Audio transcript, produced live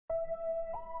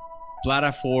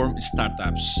Platform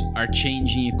startups are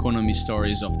changing economy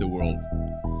stories of the world.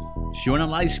 If you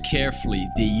analyze carefully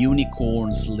the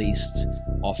unicorns list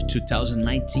of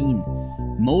 2019,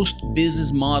 most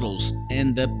business models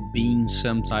end up being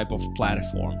some type of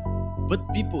platform. But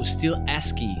people still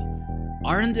asking,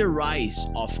 aren't the rise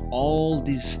of all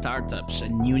these startups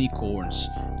and unicorns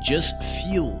just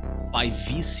fueled by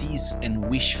VCs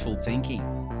and wishful thinking?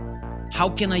 How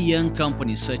can a young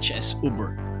company such as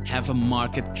Uber have a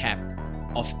market cap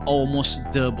of almost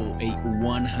double a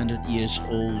 100 years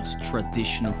old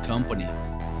traditional company?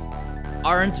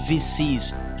 Aren't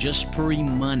VCs just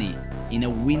pouring money in a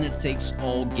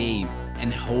winner-takes-all game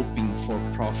and hoping for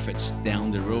profits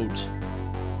down the road?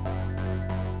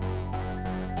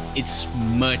 It's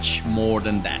much more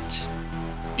than that.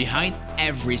 Behind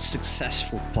every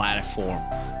successful platform,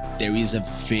 there is a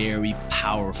very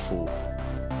powerful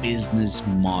business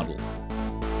model.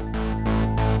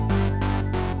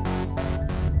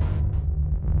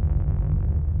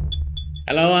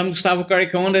 Hello, I'm Gustavo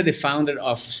Carriconde, the founder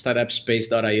of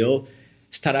StartupSpace.io,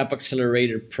 startup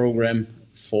accelerator program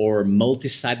for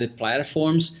multi-sided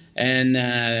platforms.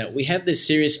 And we have this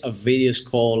series of videos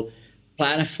called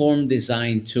Platform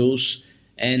Design Tools.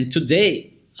 And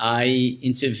today I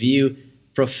interview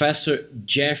Professor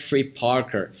Geoffrey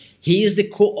Parker. He is the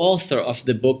co-author of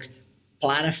the book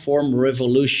Platform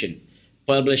Revolution,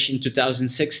 published in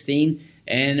 2016,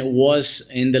 and was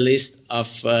in the list of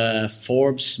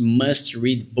Forbes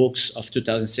must-read books of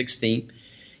 2016.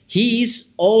 He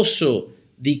is also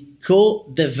the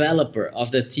co-developer of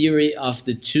the theory of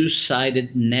the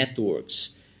two-sided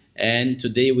networks. And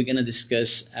today we're going to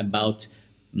discuss about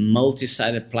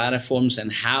multi-sided platforms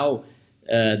and how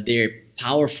their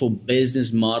powerful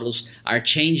business models are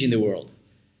changing the world.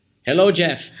 Hello,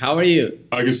 Jeff. How are you?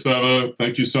 Hi, Gustavo.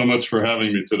 Thank you so much for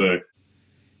having me today.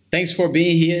 Thanks for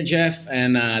being here, Jeff.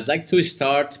 And I'd like to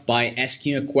start by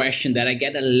asking you a question that I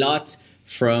get a lot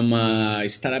from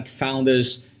startup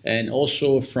founders and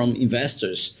also from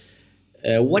investors.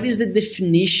 What is the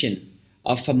definition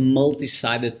of a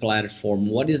multi-sided platform?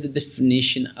 What is the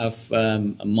definition of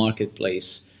a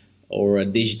marketplace or a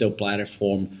digital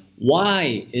platform?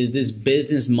 Why is this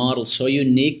business model so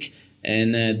unique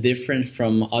and different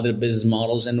from other business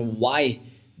models, and why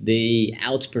they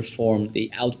outperform, they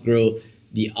outgrow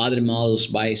the other models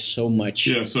by so much?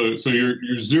 Yeah, so you're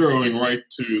zeroing right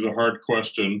to the hard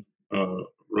question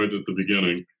right at the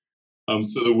beginning.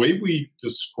 So the way we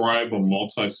describe a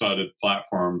multi-sided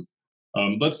platform,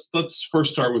 let's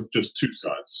first start with just two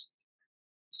sides.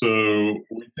 So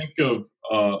we think of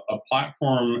a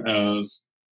platform as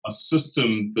a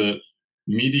system that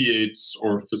mediates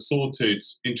or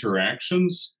facilitates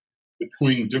interactions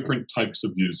between different types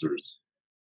of users.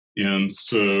 And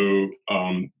so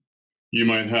you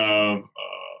might have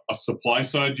a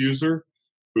supply-side user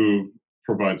who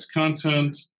provides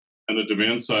content and a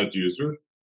demand-side user,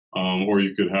 or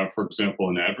you could have, for example,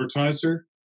 an advertiser,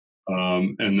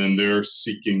 and then they're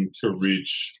seeking to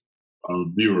reach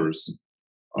viewers.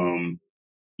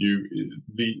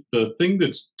 The thing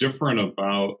that's different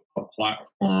about a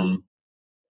platform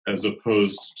as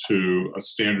opposed to a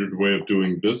standard way of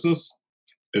doing business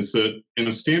is that in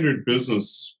a standard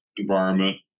business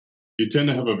environment, you tend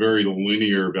to have a very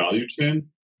linear value chain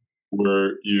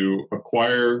where you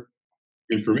acquire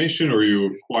information or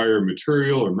you acquire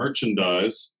material or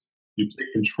merchandise, you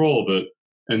take control of it,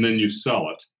 and then you sell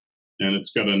it. And it's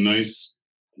got a nice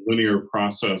linear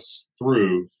process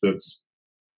through that's,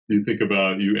 you think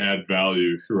about, you add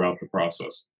value throughout the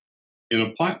process. In a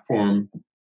platform,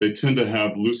 they tend to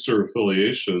have looser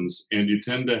affiliations, and you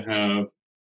tend to have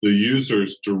the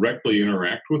users directly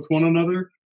interact with one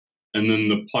another, and then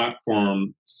the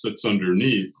platform sits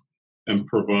underneath and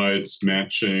provides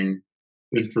matching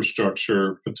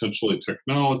infrastructure, potentially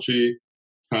technology,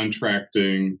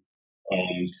 contracting,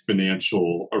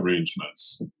 financial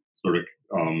arrangements, sort of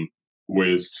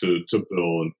ways to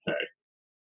bill and pay.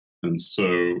 And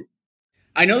so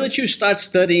I know that you start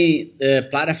studying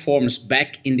platforms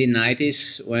back in the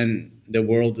 90s when the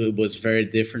world was very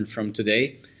different from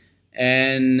today.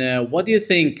 And what do you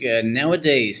think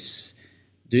nowadays?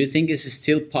 Do you think it's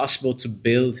still possible to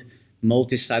build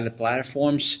multi-sided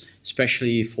platforms,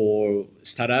 especially for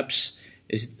startups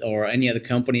or any other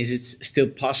companies? Is it still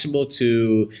possible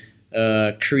to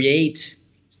create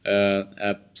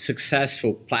a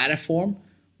successful platform,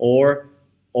 or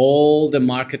all the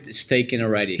market is taken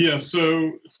already? Yeah,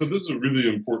 so this is a really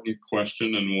important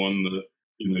question, and one that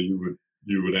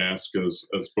you would ask as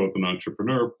both an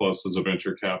entrepreneur plus as a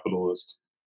venture capitalist.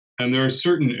 And there are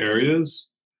certain areas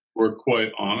where,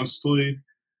 quite honestly,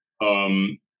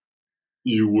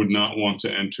 you would not want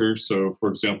to enter. So, for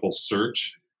example,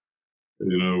 search,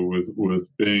 with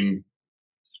Bing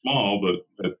small,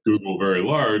 but at Google very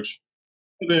large,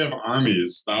 they have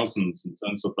armies, thousands and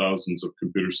tens of thousands of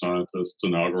computer scientists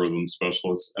and algorithm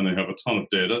specialists, and they have a ton of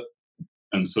data.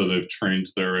 And so they've trained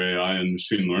their AI and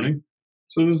machine learning.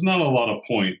 So there's not a lot of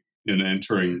point in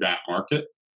entering that market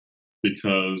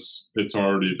because it's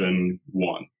already been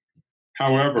won.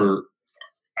 However,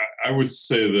 I would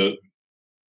say that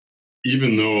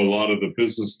even though a lot of the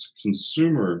business to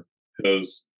consumer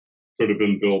has sort of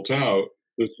been built out,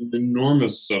 there's an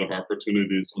enormous set of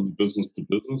opportunities on the business to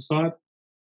business side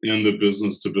and the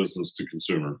business to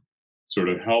consumer, sort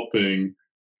of helping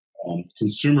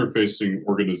consumer facing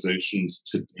organizations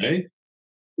today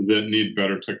that need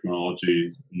better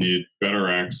technology, need better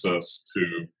access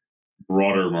to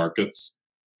broader markets.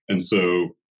 And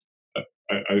so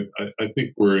I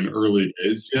think we're in early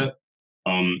days yet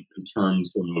in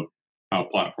terms of how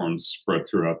platforms spread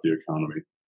throughout the economy.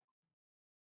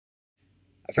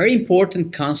 A very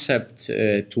important concept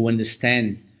to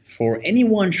understand for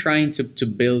anyone trying to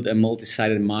build a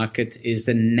multi-sided market is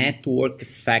the network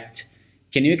effect.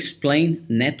 Can you explain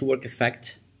network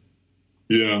effect?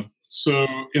 Yeah. So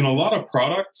in a lot of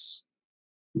products,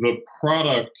 the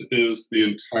product is the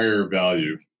entire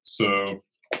value. So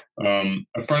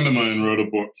a friend of mine wrote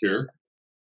a book here,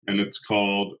 and it's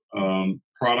called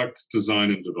Product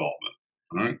Design and Development.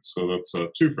 All right. So that's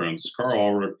two friends, Carl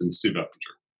Ulrich and Steve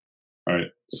Eppinger. All right.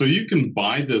 So you can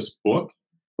buy this book,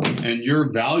 and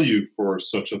your value for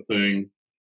such a thing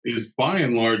is by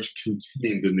and large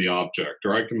contained in the object.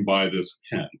 Or I can buy this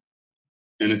pen.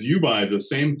 And if you buy the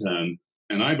same pen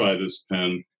and I buy this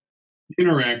pen, the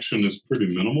interaction is pretty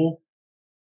minimal.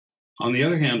 On the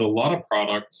other hand, a lot of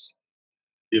products,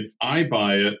 if I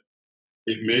buy it,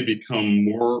 it may become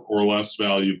more or less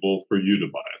valuable for you to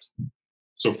buy it.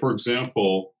 So, for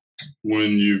example,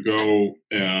 when you go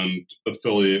and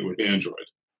affiliate with Android,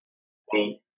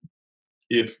 well,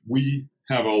 if we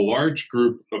have a large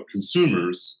group of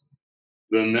consumers,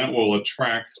 then that will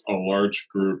attract a large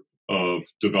group of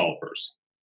developers.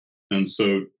 And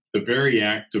so the very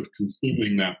act of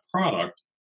consuming that product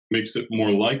makes it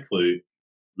more likely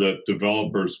that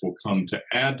developers will come to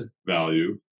add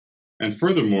value. And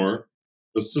furthermore,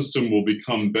 the system will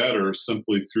become better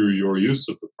simply through your use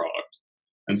of the product.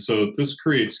 And so this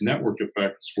creates network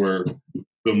effects where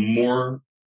the more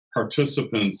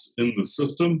participants in the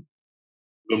system,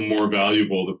 the more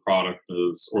valuable the product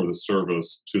is or the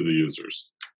service to the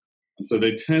users. And so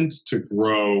they tend to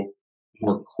grow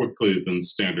more quickly than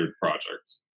standard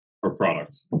projects or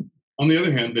products. On the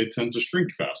other hand, they tend to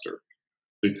shrink faster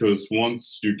because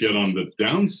once you get on the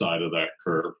downside of that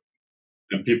curve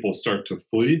and people start to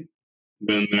flee,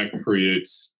 then that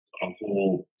creates a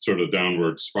whole sort of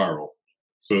downward spiral.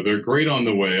 So they're great on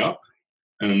the way up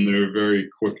and they're very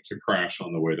quick to crash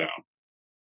on the way down.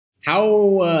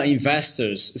 How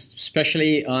investors,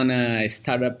 especially on a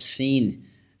startup scene,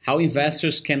 how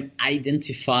investors can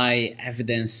identify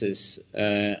evidences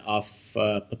of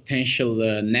potential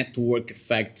network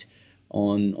effect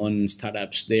on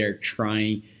startups they are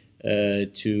trying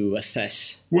to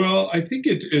assess? Well, I think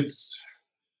it's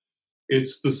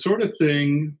the sort of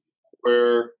thing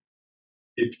where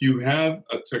if you have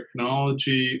a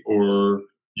technology or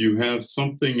you have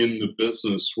something in the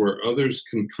business where others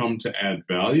can come to add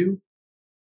value,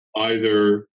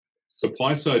 either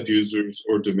supply side users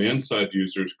or demand side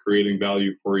users creating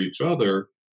value for each other,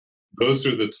 those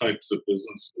are the types of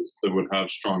businesses that would have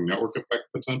strong network effect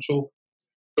potential.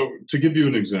 So, to give you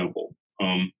an example,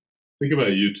 think about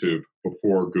YouTube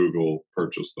before Google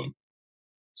purchased them.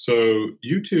 So,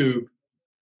 YouTube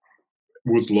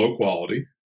was low quality,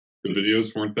 the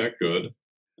videos weren't that good,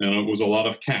 and it was a lot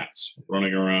of cats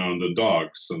running around and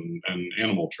dogs and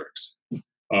animal tricks.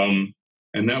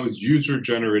 And that was user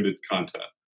generated content.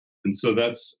 And so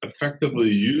that's effectively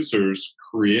users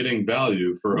creating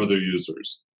value for other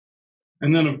users.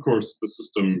 And then, of course, the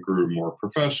system grew more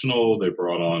professional. They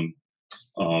brought on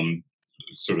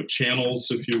sort of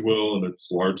channels, if you will, and it's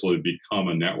largely become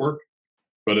a network.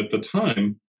 But at the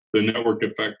time, the network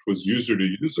effect was user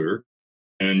to user,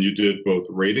 and you did both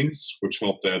ratings, which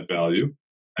helped add value,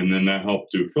 and then that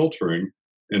helped do filtering,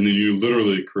 and then you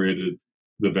literally created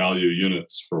the value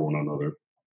units for one another.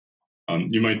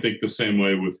 You might think the same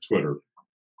way with Twitter.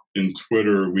 In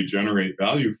Twitter, we generate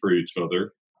value for each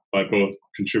other by both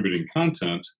contributing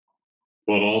content,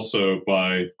 but also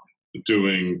by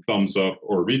doing thumbs up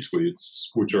or retweets,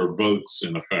 which are votes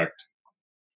in effect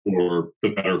for the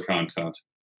better content.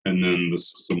 And then the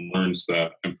system learns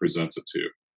that and presents it to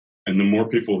you. And the more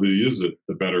people who use it,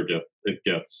 the better it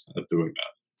gets at doing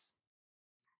that.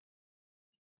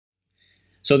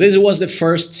 So this was the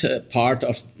first part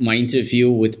of my interview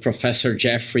with Professor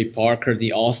Geoffrey Parker,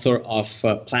 the author of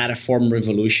Platform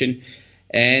Revolution.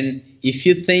 And if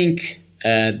you think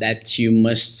that you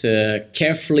must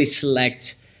carefully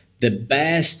select the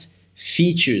best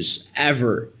features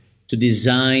ever to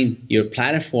design your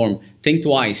platform, think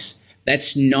twice.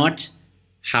 That's not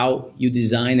how you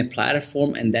design a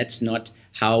platform, and that's not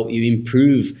how you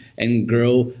improve and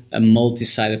grow a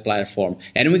multi-sided platform.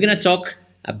 And we're going to talk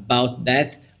about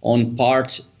that on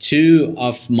part 2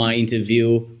 of my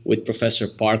interview with Professor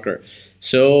Parker.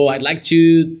 So I'd like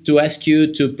to ask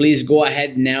you to please go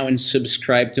ahead now and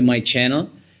subscribe to my channel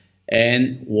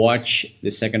and watch the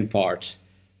second part.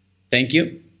 Thank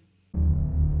you.